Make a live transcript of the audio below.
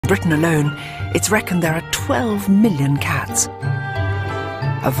Britain alone, it's reckoned there are 12 million cats.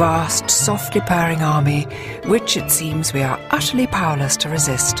 A vast, softly purring army, which it seems we are utterly powerless to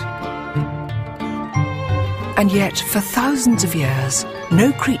resist. And yet, for thousands of years,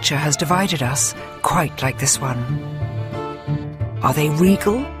 no creature has divided us quite like this one. Are they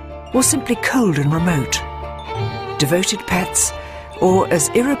regal, or simply cold and remote? Devoted pets, or as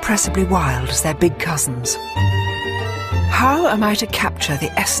irrepressibly wild as their big cousins? How am I to capture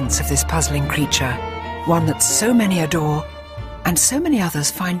the essence of this puzzling creature, one that so many adore and so many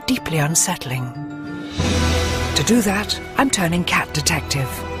others find deeply unsettling? To do that, I'm turning cat detective,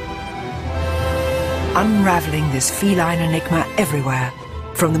 unravelling this feline enigma everywhere,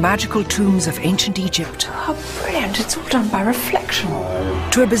 from the magical tombs of ancient Egypt. How brilliant, it's all done by reflection.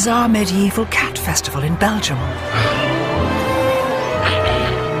 To a bizarre medieval cat festival in Belgium.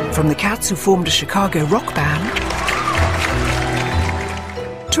 From the cats who formed a Chicago rock band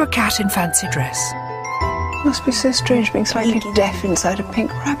to a cat in fancy dress. Must be so strange being slightly deaf inside a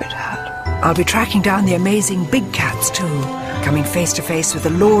pink rabbit hat. I'll be tracking down the amazing big cats too, coming face to face with the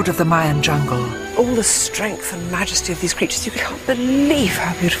lord of the Mayan jungle. All the strength and majesty of these creatures, you can't believe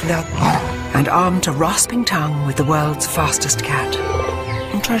how beautiful they are. And armed to rasping tongue with the world's fastest cat.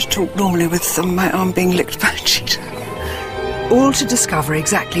 I'm trying to talk normally with my arm being licked by a cheetah. All to discover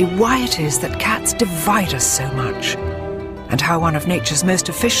exactly why it is that cats divide us so much, and how one of nature's most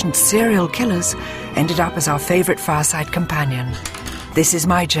efficient serial killers ended up as our favourite fireside companion. This is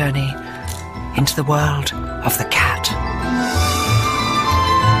my journey into the world of the cat.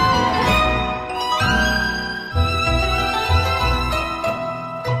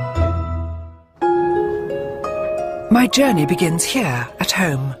 My journey begins here, at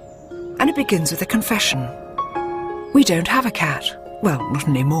home, and it begins with a confession. We don't have a cat. Well, not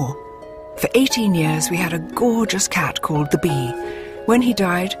anymore. For 18 years we had a gorgeous cat called the Bee. When he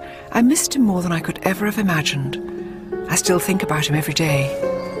died, I missed him more than I could ever have imagined. I still think about him every day.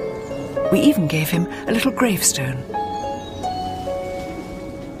 We even gave him a little gravestone.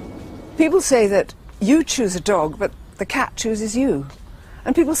 People say that you choose a dog, but the cat chooses you.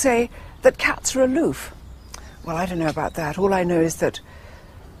 And people say that cats are aloof. Well, I don't know about that. All I know is that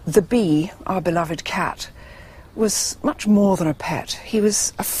the Bee, our beloved cat, was much more than a pet. He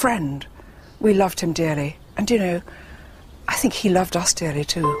was a friend. We loved him dearly. And, you know, I think he loved us dearly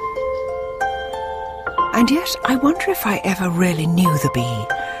too. And yet, I wonder if I ever really knew the Bee,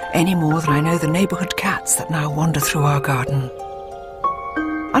 any more than I know the neighbourhood cats that now wander through our garden.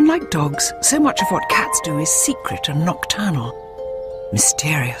 Unlike dogs, so much of what cats do is secret and nocturnal,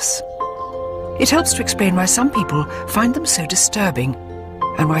 mysterious. It helps to explain why some people find them so disturbing,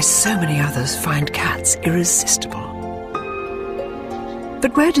 and why so many others find cats irresistible.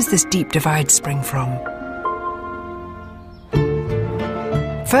 But where does this deep divide spring from?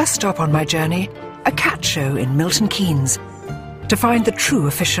 First stop on my journey, a cat show in Milton Keynes, to find the true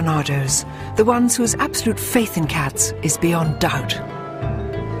aficionados, the ones whose absolute faith in cats is beyond doubt.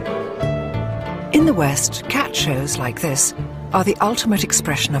 In the West, cat shows like this are the ultimate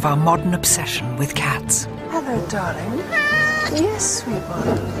expression of our modern obsession with cats. Hello, darling. Yes, sweet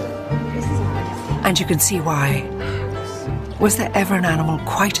one. And you can see why. Was there ever an animal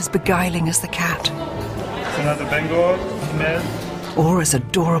quite as beguiling as the cat? Another Bengal female. Or as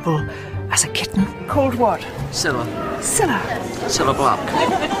adorable as a kitten? Called what? Scylla. Scylla. Scylla Black.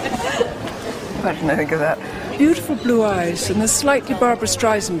 I didn't think of that. Beautiful blue eyes and a slightly Barbara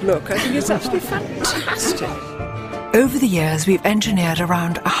Streisand look. I think it's absolutely fantastic. Over the years, we've engineered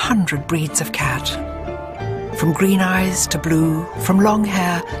around 100 breeds of cat. From green eyes to blue, from long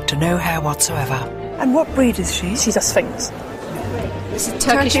hair to no hair whatsoever. And what breed is she? She's a Sphinx. It's a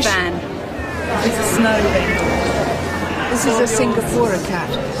Turkish van. It's a snow Bengal. This is a Singapore cat.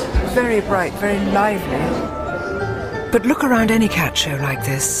 Very bright, very lively. But look around any cat show like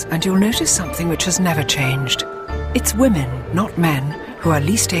this, and you'll notice something which has never changed. It's women, not men, who are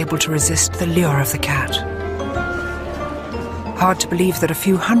least able to resist the lure of the cat. Hard to believe that a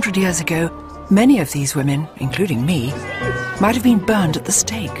few hundred years ago, many of these women, including me, might have been burned at the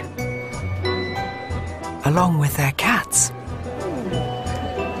stake, along with their cats.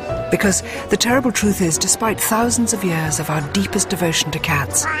 Because the terrible truth is, despite thousands of years of our deepest devotion to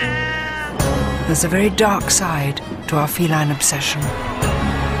cats, there's a very dark side to our feline obsession.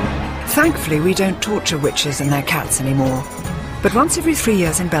 Thankfully, we don't torture witches and their cats anymore. But once every 3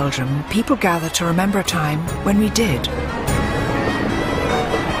 years in Belgium, people gather to remember a time when we did.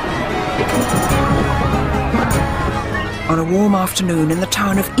 On a warm afternoon in the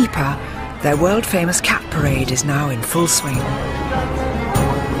town of Ypres, their world-famous cat parade is now in full swing.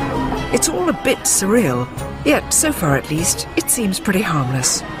 It's all a bit surreal, yet so far at least, it seems pretty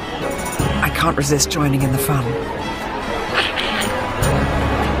harmless. I can't resist joining in the fun.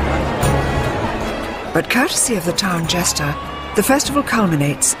 But courtesy of the town jester, the festival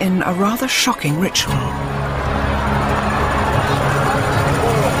culminates in a rather shocking ritual.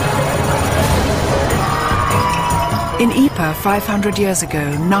 In Ypres 500 years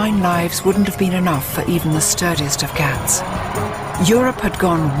ago, 9 lives wouldn't have been enough for even the sturdiest of cats. Europe had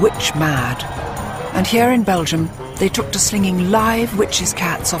gone witch mad, and here in Belgium they took to slinging live witches'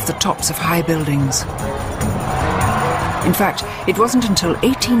 cats off the tops of high buildings. In fact, it wasn't until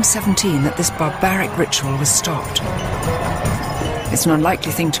 1817 that this barbaric ritual was stopped. It's an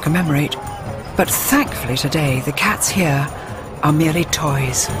unlikely thing to commemorate, but thankfully today the cats here are merely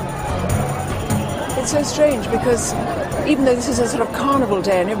toys. It's so strange because even though this is a sort of carnival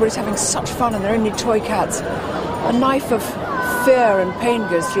day and everybody's having such fun and they're only toy cats, a knife of fear and pain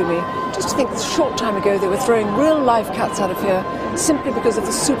goes through me. Just to think that a short time ago they were throwing real live cats out of here simply because of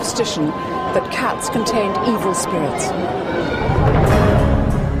the superstition that cats contained evil spirits.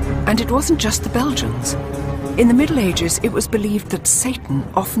 And it wasn't just the Belgians. In the Middle Ages, it was believed that Satan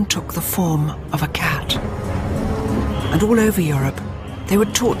often took the form of a cat. And all over Europe, they were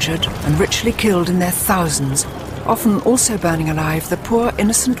tortured and ritually killed in their thousands, often also burning alive the poor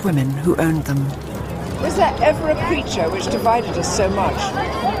innocent women who owned them. Was there ever a creature which divided us so much?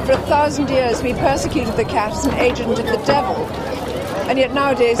 For 1,000 years we persecuted the cat as an agent of the devil, and yet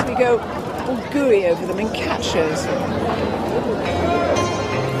nowadays we go all gooey over them in cat shows.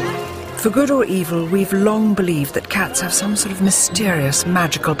 For good or evil, we've long believed that cats have some sort of mysterious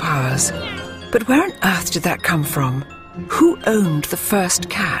magical powers. But where on earth did that come from? Who owned the first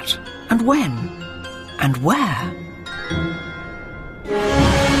cat? And when? And where?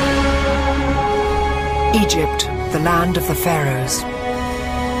 Egypt, the land of the pharaohs.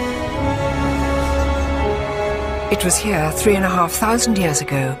 It was here 3,500 years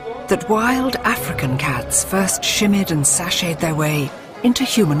ago that wild African cats first shimmied and sashayed their way into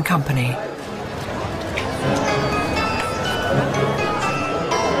human company.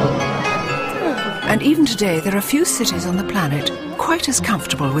 And even today there are few cities on the planet quite as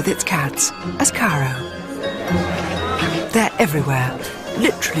comfortable with its cats as Cairo. They're everywhere,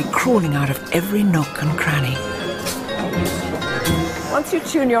 literally crawling out of every nook and cranny. Once you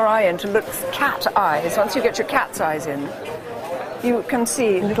tune your eye in to look cat eyes, once you get your cat's eyes in, you can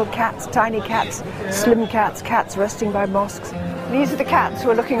see little cats, tiny cats, slim cats, cats resting by mosques. These are the cats who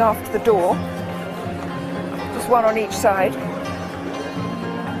are looking after the door, just one on each side.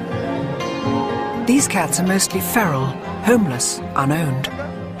 These cats are mostly feral, homeless, unowned,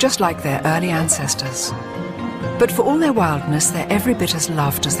 just like their early ancestors. But for all their wildness, they're every bit as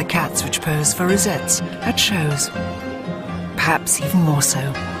loved as the cats which pose for rosettes at shows. Perhaps even more so.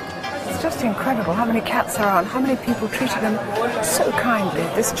 It's just incredible how many cats there are and how many people treated them so kindly.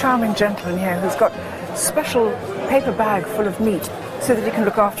 This charming gentleman here who's got a special paper bag full of meat so that he can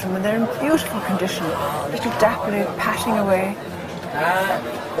look after them, and they're in beautiful condition, little dapperly patting away.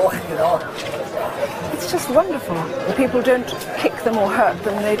 It's just wonderful. The people don't kick them or hurt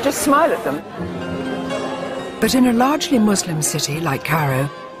them, they just smile at them. But in a largely Muslim city like Cairo,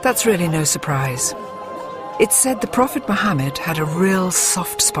 that's really no surprise. It's said the Prophet Muhammad had a real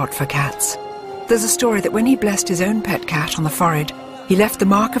soft spot for cats. There's a story that when he blessed his own pet cat on the forehead, he left the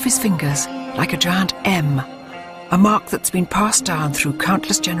mark of his fingers like a giant M, a mark that's been passed down through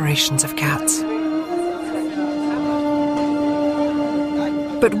countless generations of cats.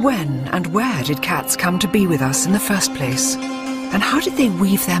 But when and where did cats come to be with us in the first place? And how did they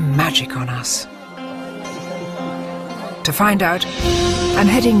weave their magic on us? To find out, I'm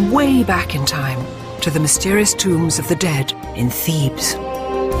heading way back in time to the mysterious tombs of the dead in Thebes.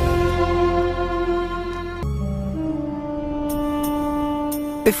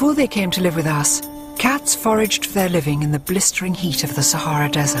 Before they came to live with us, cats foraged for their living in the blistering heat of the Sahara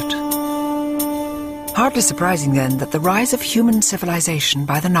Desert. Hardly surprising then that the rise of human civilization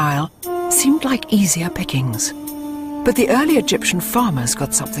by the Nile seemed like easier pickings. But the early Egyptian farmers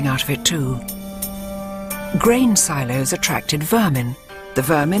got something out of it too. Grain silos attracted vermin. The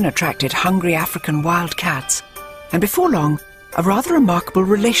vermin attracted hungry African wild cats. And before long, a rather remarkable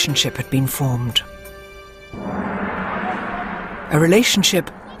relationship had been formed. A relationship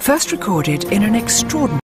first recorded in an extraordinary